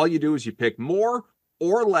simple. All you do is you pick more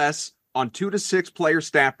or less on 2 to 6 player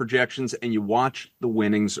stat projections, and you watch the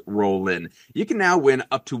winnings roll in. You can now win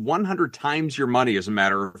up to 100 times your money, as a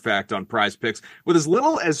matter of fact, on Prize Picks. With as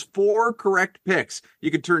little as 4 correct picks, you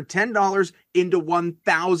can turn $10 into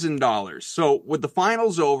 $1,000. So with the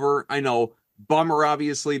finals over, I know, bummer,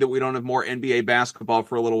 obviously, that we don't have more NBA basketball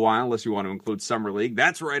for a little while, unless you want to include Summer League.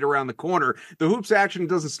 That's right around the corner. The hoops action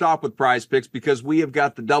doesn't stop with Prize Picks because we have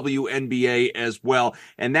got the WNBA as well,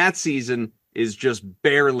 and that season is just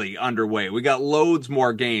barely underway. We got loads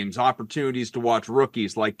more games, opportunities to watch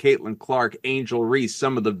rookies like Caitlin Clark, Angel Reese,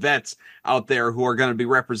 some of the vets out there who are going to be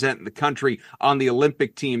representing the country on the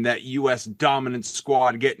Olympic team, that U.S. dominant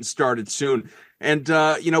squad getting started soon. And,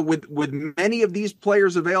 with many of these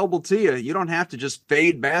players available to you, you don't have to just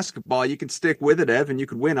fade basketball. You can stick with it, Ev, and you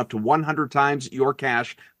could win up to 100 times your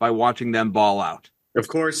cash by watching them ball out. Of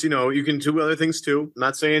course, you can do other things too. I'm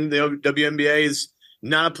not saying the WNBA is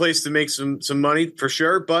not a place to make some money for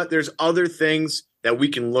sure, but there's other things that we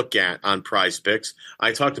can look at on Prize Picks.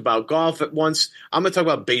 I talked about golf at once. I'm going to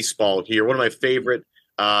talk about baseball here. One of my favorite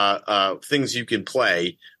things you can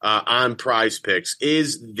play on Prize Picks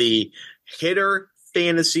is the hitter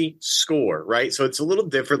fantasy score, right? So it's a little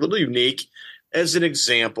different, a little unique. As an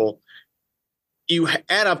example, you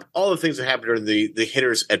add up all the things that happen during the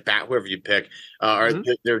hitters at bat, whoever you pick, or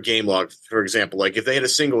their game log, for example. Like if they hit a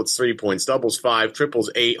single, it's 3 points, doubles 5,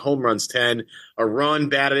 triples 8, home runs 10, a run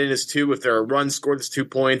batted in is 2. If there are runs scored, it's 2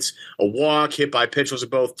 points. A walk, hit by pitchers are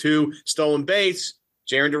both 2. Stolen base,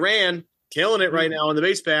 Jaren Duran, killing it right now on the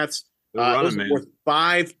base paths. Those are worth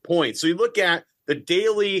 5 points. So you look at the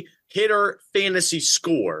daily hitter fantasy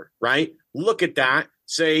score, right? Look at that.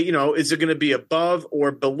 Say, is it going to be above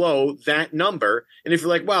or below that number? And if you're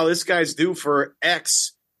like, wow, this guy's due for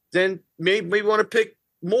X, then maybe want to pick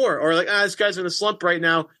more. Or like, this guy's in a slump right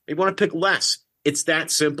now. Maybe want to pick less. It's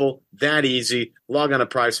that simple, that easy. Log on to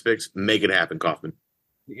Prize Picks, make it happen, Kaufman.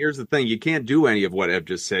 Here's the thing. You can't do any of what Ev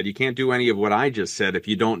just said. You can't do any of what I just said if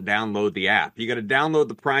you don't download the app. You got to download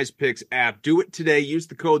the Prize Picks app. Do it today. Use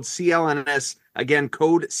the code CLNS. Again,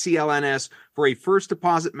 code CLNS for a first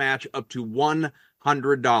deposit match up to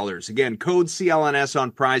 $100. Again, code CLNS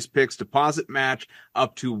on Prize Picks, deposit match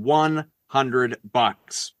up to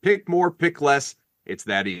 $100. Pick more, pick less. It's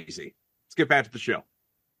that easy. Let's get back to the show.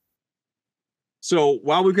 So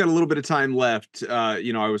while we've got a little bit of time left, I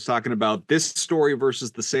was talking about this story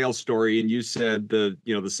versus the sale story, and you said the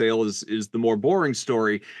sale is the more boring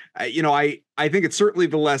story. I think it's certainly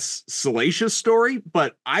the less salacious story,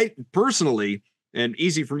 but I personally, and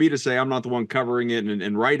easy for me to say, I'm not the one covering it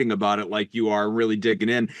and writing about it like you are, really digging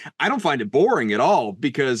in. I don't find it boring at all,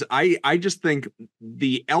 because I just think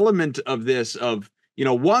the element of this of,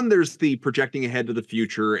 one, there's the projecting ahead to the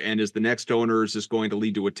future, and is the next owner, is this going to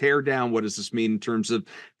lead to a tear down? What does this mean in terms of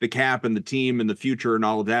the cap and the team and the future and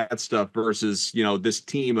all of that stuff versus, this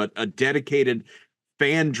team, a dedicated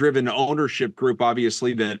fan-driven ownership group,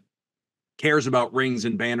 obviously, that cares about rings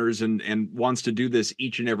and banners and wants to do this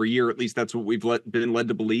each and every year. At least that's what we've been led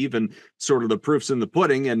to believe, and sort of the proof's in the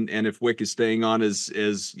pudding. And if Wick is staying on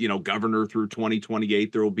as governor through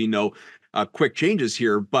 2028, there will be no quick changes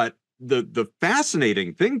here. But the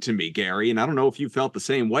fascinating thing to me, Gary, and I don't know if you felt the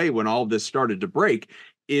same way when all of this started to break,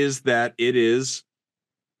 is that it is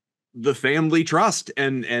the family trust,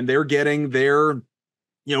 and they're getting their,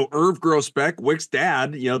 Irv Grossbeck, Wick's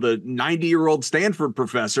dad, the 90-year-old Stanford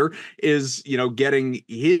professor, is, getting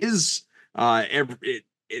his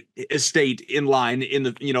estate in line in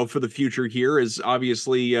the, for the future here. Is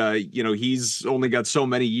obviously, he's only got so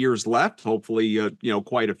many years left, hopefully,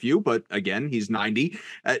 quite a few, but again, he's 90.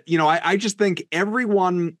 I just think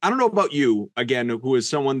everyone, I don't know about you, again, who is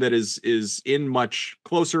someone that is in much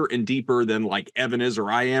closer and deeper than like Evan is, or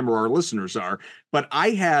I am, or our listeners are, but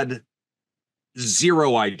I had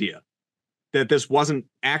zero idea that this wasn't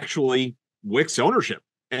actually Wick's ownership,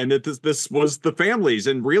 and that this was the family's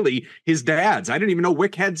and really his dad's. I didn't even know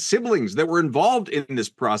Wick had siblings that were involved in this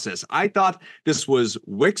process. I thought this was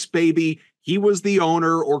Wick's baby. He was the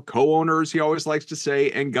owner, or co-owner, as he always likes to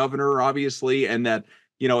say, and governor, obviously, and that,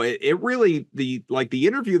 it really, the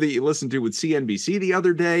interview that you listened to with CNBC the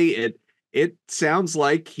other day, it sounds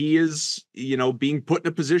like he is, being put in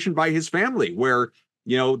a position by his family where,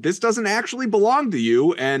 this doesn't actually belong to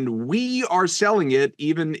you, and we are selling it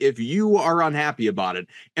even if you are unhappy about it.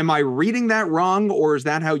 Am I reading that wrong, or is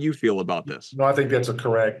that how you feel about this? No, I think that's a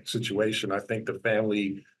correct situation. I think the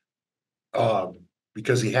family,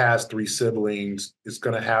 because he has 3 siblings, is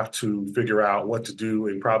going to have to figure out what to do,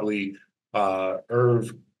 and probably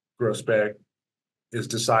Irv Grousbeck is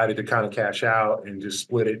decided to kind of cash out and just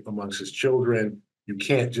split it amongst his children. You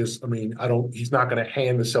can't just, he's not going to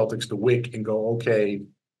hand the Celtics to Wick and go, okay,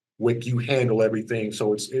 Wick, you handle everything.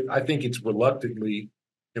 So I think it's reluctantly,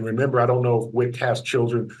 and remember, I don't know if Wick has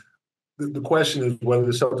children. The question is whether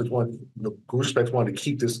the Celtics the Grousbecks want to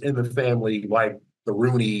keep this in the family, like the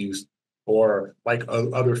Rooneys or like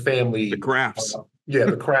other family. The Crafts.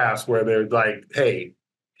 The Crafts, where they're like, hey,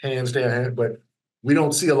 hands down, but we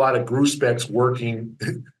don't see a lot of Grousbecks working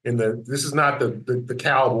this is not the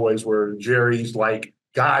Cowboys where Jerry's like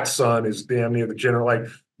godson is damn near the general,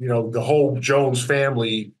 the whole Jones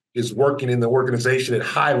family is working in the organization at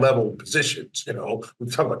high level positions. We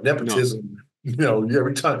talk about nepotism. No.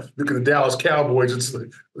 Every time look at the Dallas Cowboys,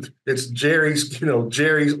 it's Jerry's,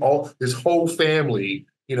 his whole family,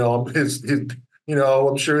 his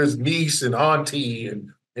I'm sure his niece and auntie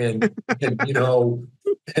and and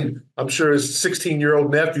I'm sure his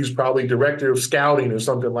 16-year-old nephew's probably director of scouting or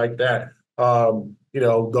something like that.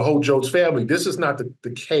 The whole Jones family. This is not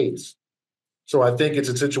the case. So I think it's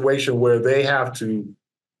a situation where they have to.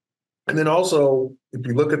 And then also, if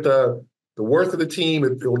you look at the worth of the team,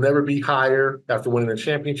 it will never be higher after winning a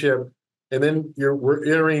championship. And then we're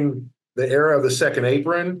entering the era of the second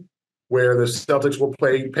apron, where the Celtics will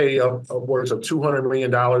pay upwards of $200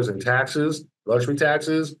 million in taxes, luxury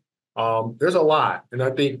taxes. There's a lot. And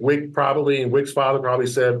I think Wick's father probably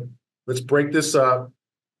said, let's break this up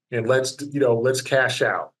and let's cash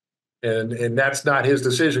out. And that's not his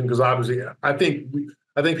decision, because obviously I think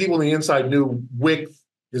people on the inside knew Wick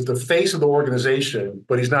is the face of the organization,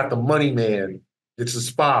 but he's not the money man. It's his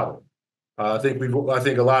father. I think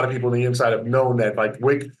a lot of people on the inside have known that, like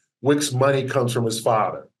Wick's money comes from his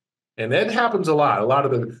father. And that happens a lot. A lot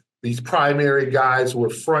of these primary guys who are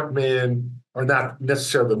front men are not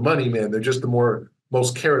necessarily the money men. They're just the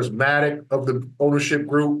most charismatic of the ownership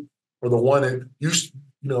group, or the one that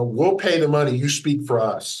we'll pay the money, you speak for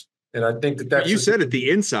us. And I think that's you said it, the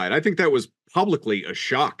inside. I think that was publicly a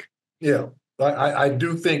shock. Yeah, I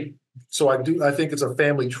do think so. I think it's a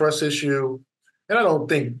family trust issue, and I don't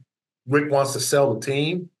think Wick wants to sell the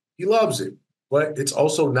team. He loves it, but it's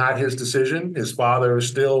also not his decision. His father is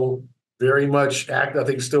still very much I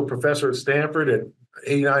think still professor at Stanford at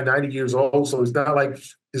 89, 90 years old. So it's not like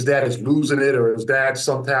his dad is losing it or his dad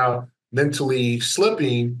somehow mentally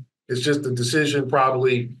slipping. It's just a decision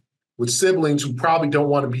probably with siblings who probably don't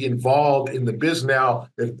want to be involved in the business. Now,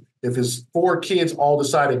 if his 4 kids all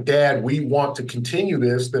decided, Dad, we want to continue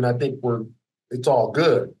this, then I think it's all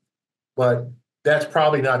good. But that's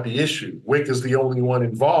probably not the issue. Wick is the only one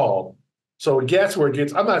involved. So it gets where it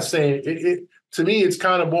gets. I'm not saying it to me, it's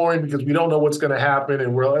kind of boring because we don't know what's going to happen.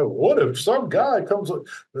 And we're like, what if some guy comes,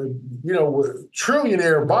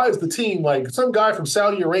 trillionaire buys the team, like some guy from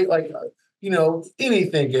Saudi Arabia,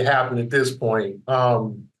 anything can happen at this point. I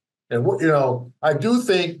do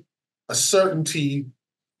think a certainty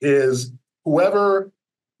is whoever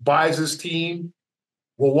buys this team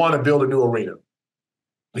will want to build a new arena,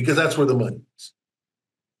 because that's where the money is.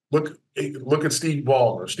 Look at Steve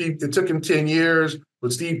Ballmer. It took him 10 years,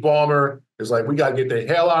 but Steve Ballmer is like, we got to get the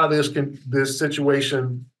hell out of this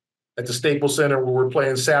situation at the Staples Center where we're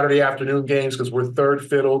playing Saturday afternoon games because we're third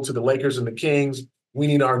fiddle to the Lakers and the Kings. We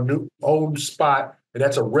need our new own spot, and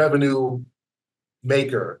that's a revenue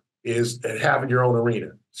maker, is having your own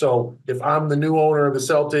arena. So if I'm the new owner of the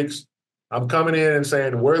Celtics, I'm coming in and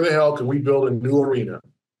saying, where the hell can we build a new arena?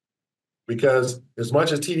 Because as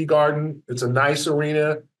much as TD Garden, it's a nice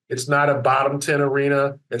arena. It's not a bottom 10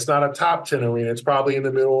 arena. It's not a top 10 arena. It's probably in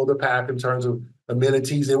the middle of the pack in terms of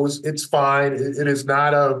amenities. It's fine. It is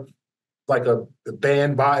not a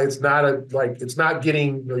band by. It's not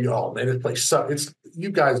getting, oh man, this place sucks. It's, you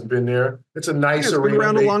guys have been there. It's a nice arena. It's been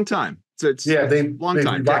around a long time. It's long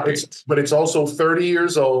time, decades. But it's also 30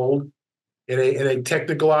 years old in a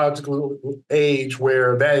technological age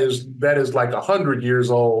where that is like 100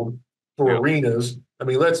 years old for arenas. I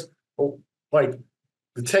mean,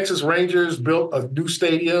 the Texas Rangers built a new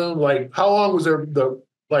stadium. Like, how long was they're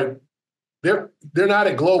not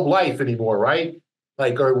at Globe Life anymore, right?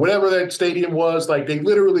 Like, or whatever that stadium was. Like, they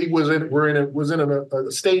literally was in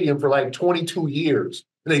a stadium for like 22 years,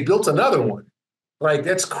 and they built another one. Like,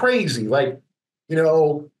 that's crazy. Like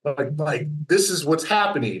this is what's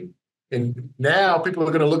happening. And now people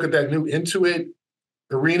are going to look at that new Intuit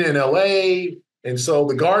arena in LA. And so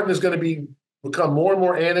the Garden is going to become more and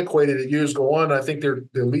more antiquated as years go on. I think their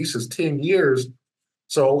lease is 10 years.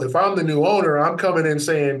 So if I'm the new owner, I'm coming in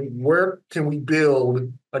saying, where can we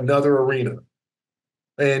build another arena?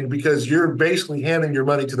 And because you're basically handing your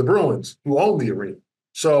money to the Bruins who own the arena.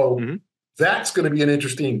 So that's going to be an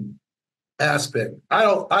interesting aspect.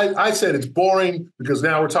 I said it's boring because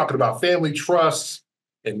now we're talking about family trusts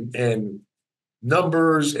and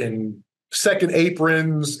numbers and second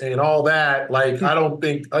aprons and all that. Like, I don't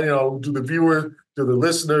think, do the viewer, do the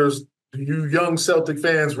listeners, do you young Celtic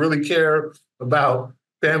fans really care about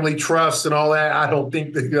family trusts and all that? I don't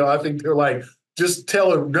think that, I think they're like, just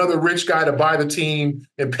tell another rich guy to buy the team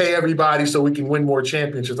and pay everybody so we can win more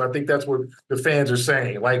championships. I think that's what the fans are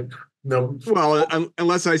saying. Like, no. Well,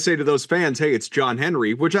 unless I say to those fans, hey, it's John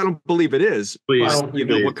Henry, which I don't believe it is. Please,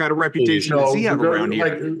 what kind of reputation does he have around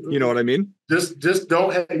here? You know what I mean? Just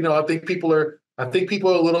don't have, I think people are a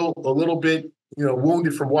little bit,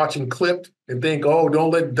 wounded from watching Clipped and think, oh, don't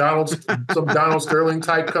let some Donald Sterling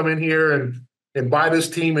type come in here and buy this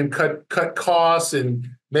team and cut costs and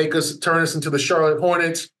turn us into the Charlotte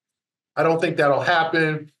Hornets. I don't think that'll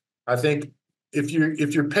happen. I think if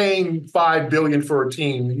you're paying $5 billion for a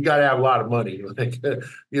team, you got to have a lot of money. Like,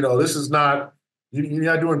 this is not, you're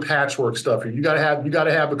not doing patchwork stuff here. You got to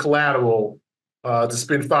have the collateral to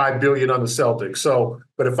spend $5 billion on the Celtics. So,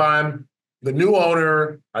 but if I'm the new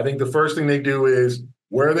owner, I think the first thing they do is,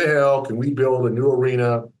 where the hell can we build a new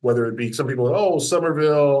arena? Whether it be some people,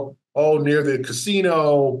 Somerville, near the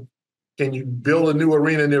casino. Can you build a new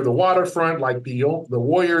arena near the waterfront like the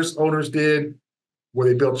Warriors owners did, where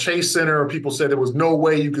they built Chase Center? People said there was no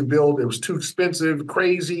way you could build. It was too expensive,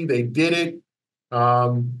 crazy. They did it.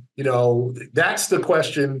 That's the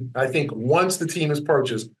question. I think once the team is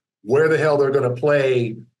purchased, where the hell they're going to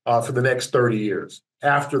play for the next 30 years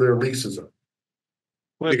after their leases are.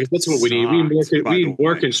 Because that's what we need. We need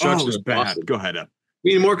more construction in Boston. Go ahead.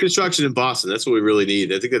 We need more construction in Boston. That's what we really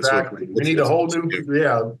need. I think that's exactly. We need a whole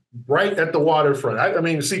new, right at the waterfront.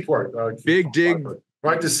 The Seaport. Big dig,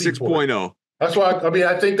 right to Seaport. 6.0. That's why,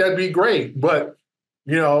 I think that'd be great. But,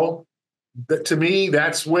 to me,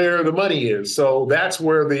 that's where the money is. So that's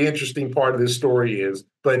where the interesting part of this story is.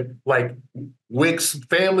 But like Wick's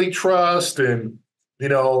family trust and,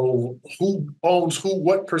 who owns who,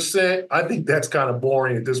 what percent, I think that's kind of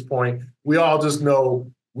boring at this point. We all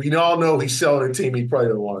know he's selling a team. He probably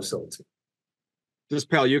doesn't want to sell a team. Does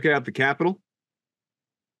Pagliuca have the capital?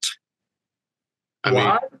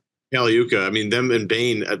 Pagliuca, them and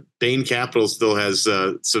Bain Capital still has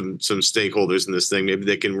some stakeholders in this thing. Maybe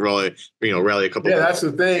they can rally a couple. Yeah, that's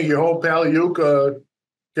the thing. You hope Pagliuca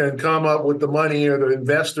can come up with the money or the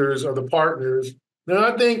investors or the partners.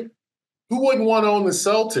 Now, I think who wouldn't want to own the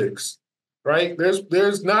Celtics, right?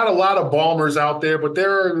 There's not a lot of Ballmers out there, but there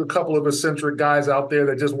are a couple of eccentric guys out there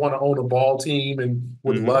that just want to own a ball team and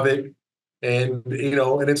would love it. And,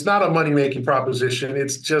 and it's not a money-making proposition.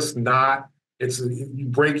 It's just not. You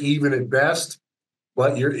break even at best,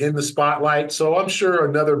 but you're in the spotlight. So I'm sure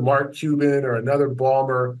another Mark Cuban or another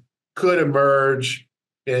Ballmer could emerge.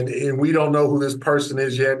 And we don't know who this person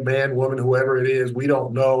is yet, man, woman, whoever it is. We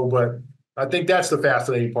don't know. But I think that's the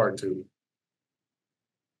fascinating part, too.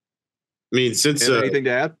 Since anything to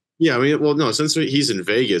add? Yeah, since he's in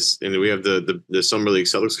Vegas and we have the Summer League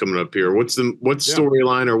Celtics coming up here, what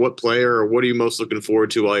storyline or what player or what are you most looking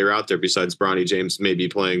forward to while you're out there besides Bronny James maybe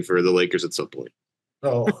playing for the Lakers at some point?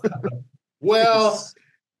 Oh, well,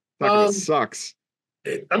 sucks.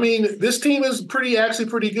 This team is actually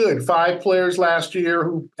pretty good. 5 players last year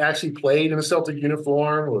who actually played in a Celtic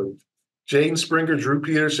uniform were Jaden Springer, Drew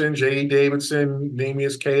Peterson, J.D. Davidson,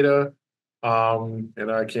 Neemias Queta,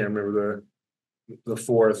 and I can't remember the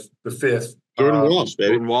fifth. Jordan Walsh, baby.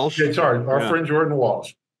 Jordan Walsh. Yeah, sorry, our friend Jordan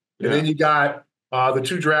Walsh. And then you got the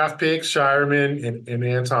 2 draft picks, Shireman and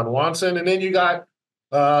Anton Watson. And then you got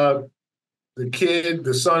the kid,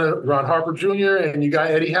 the son of Ron Harper Jr., and you got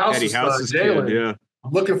Eddie House's son, Jaylen. Yeah.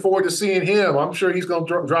 I'm looking forward to seeing him. I'm sure he's going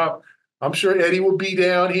to drop. I'm sure Eddie will be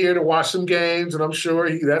down here to watch some games, and I'm sure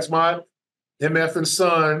that's my MF and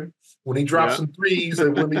son when he drops some threes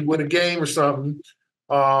and when we win a game or something.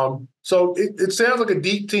 So it sounds like a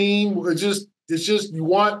deep team. It's just you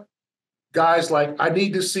want guys like, I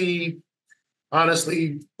need to see,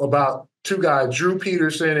 honestly, about 2 guys, Drew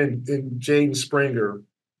Peterson and Jaden Springer.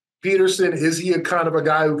 Peterson, is he a kind of a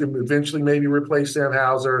guy who can eventually maybe replace Sam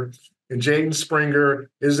Hauser? And Jaden Springer,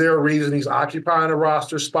 is there a reason he's occupying a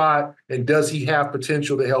roster spot? And does he have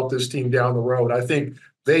potential to help this team down the road? I think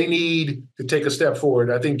they need to take a step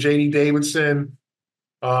forward. I think J.D. Davidson,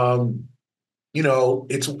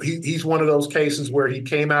 he's one of those cases where he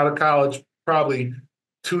came out of college probably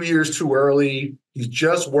 2 years too early. He's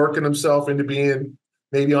just working himself into being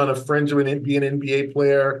maybe on a fringe of being an NBA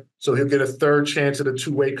player. So he'll get a third chance at a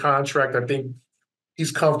two-way contract. I think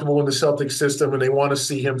he's comfortable in the Celtics system and they want to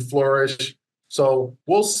see him flourish. So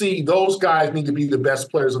we'll see. Those guys need to be the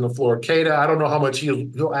best players on the floor. Keita, I don't know how much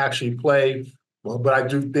he'll actually play, but I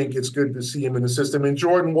do think it's good to see him in the system. And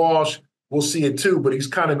Jordan Walsh, we'll see it too, but he's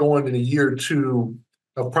kind of going in a year two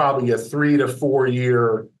of probably a 3 to 4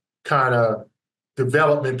 year kind of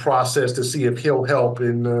development process to see if he'll help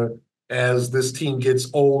as this team gets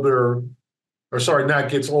older, or sorry, not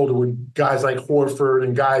gets older, when guys like Horford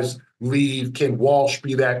and guys leave. Can Walsh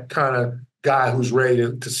be that kind of guy who's ready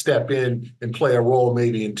to step in and play a role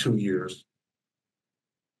maybe in 2 years?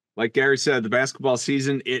 Like Gary said, the basketball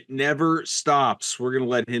season, it never stops. We're going to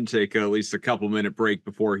let him take at least a couple-minute break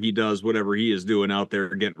before he does whatever he is doing out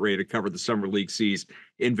there, getting ready to cover the Summer League season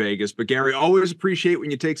in Vegas. But Gary, always appreciate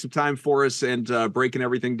when you take some time for us and breaking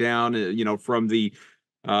everything down, from the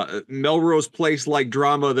Melrose Place-like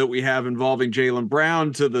drama that we have involving Jaylen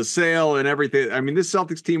Brown to the sale and everything. I mean, this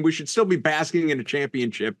Celtics team, we should still be basking in a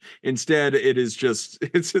championship. Instead,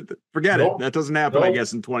 forget it. That doesn't happen, I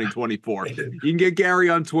guess, in 2024. You can get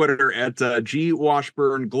Gary on Twitter at G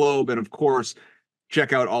Washburn Globe. And of course,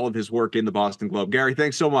 check out all of his work in the Boston Globe. Gary,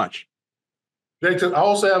 thanks so much. Jake, I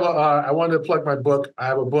also have I wanted to plug my book. I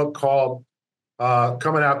have a book called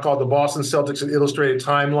coming out called The Boston Celtics: An Illustrated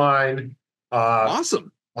Timeline.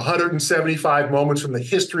 Awesome. 175 moments from the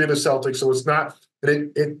history of the Celtics. So it's not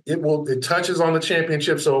it touches on the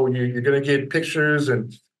championship. So you're going to get pictures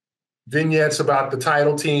and vignettes about the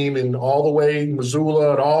title team and all the way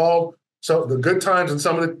Missoula and all. So the good times and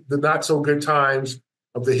some of the not so good times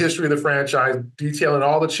of the history of the franchise, detailing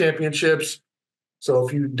all the championships. So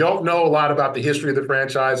if you don't know a lot about the history of the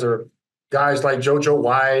franchise, or guys like JoJo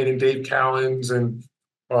White and Dave Cowens and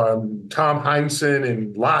Tom Heinsohn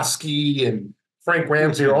and Lasky and Frank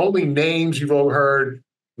Ramsey are only names you've overheard.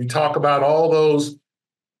 We talk about all those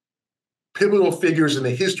pivotal figures in the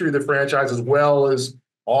history of the franchise, as well as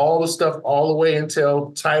all the stuff all the way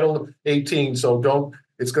until Title 18. So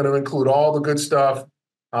it's going to include all the good stuff.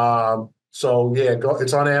 So yeah,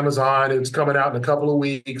 it's on Amazon. It's coming out in a couple of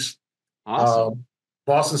weeks. Awesome.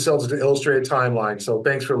 Boston Celtics: The Illustrated Timeline. So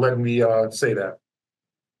thanks for letting me say that.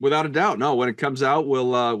 Without a doubt. No, when it comes out,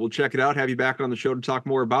 we'll check it out. Have you back on the show to talk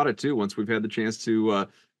more about it too. Once we've had the chance to,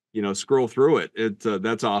 scroll through it.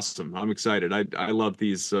 That's awesome. I'm excited. I love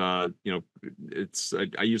these. I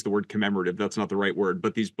use the word commemorative. That's not the right word,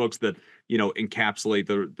 but these books that encapsulate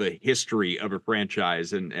the history of a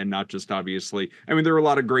franchise and not just obviously. I mean, there are a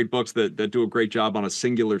lot of great books that do a great job on a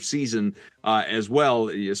singular season as well,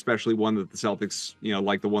 especially one that the Celtics,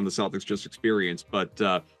 like the one the Celtics just experienced,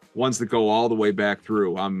 but. Ones that go all the way back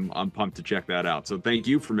through. I'm pumped to check that out. So thank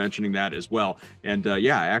you for mentioning that as well. And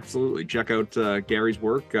absolutely check out Gary's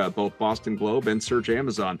work, both Boston Globe and search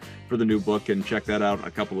Amazon for the new book and check that out in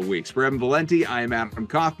a couple of weeks. For Evan Valenti, I am Adam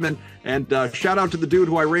Kaufman. And shout out to the dude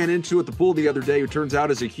who I ran into at the pool the other day, who turns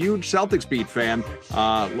out is a huge Celtics Beat fan.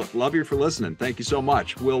 Love you for listening. Thank you so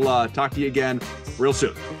much. We'll talk to you again real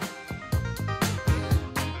soon.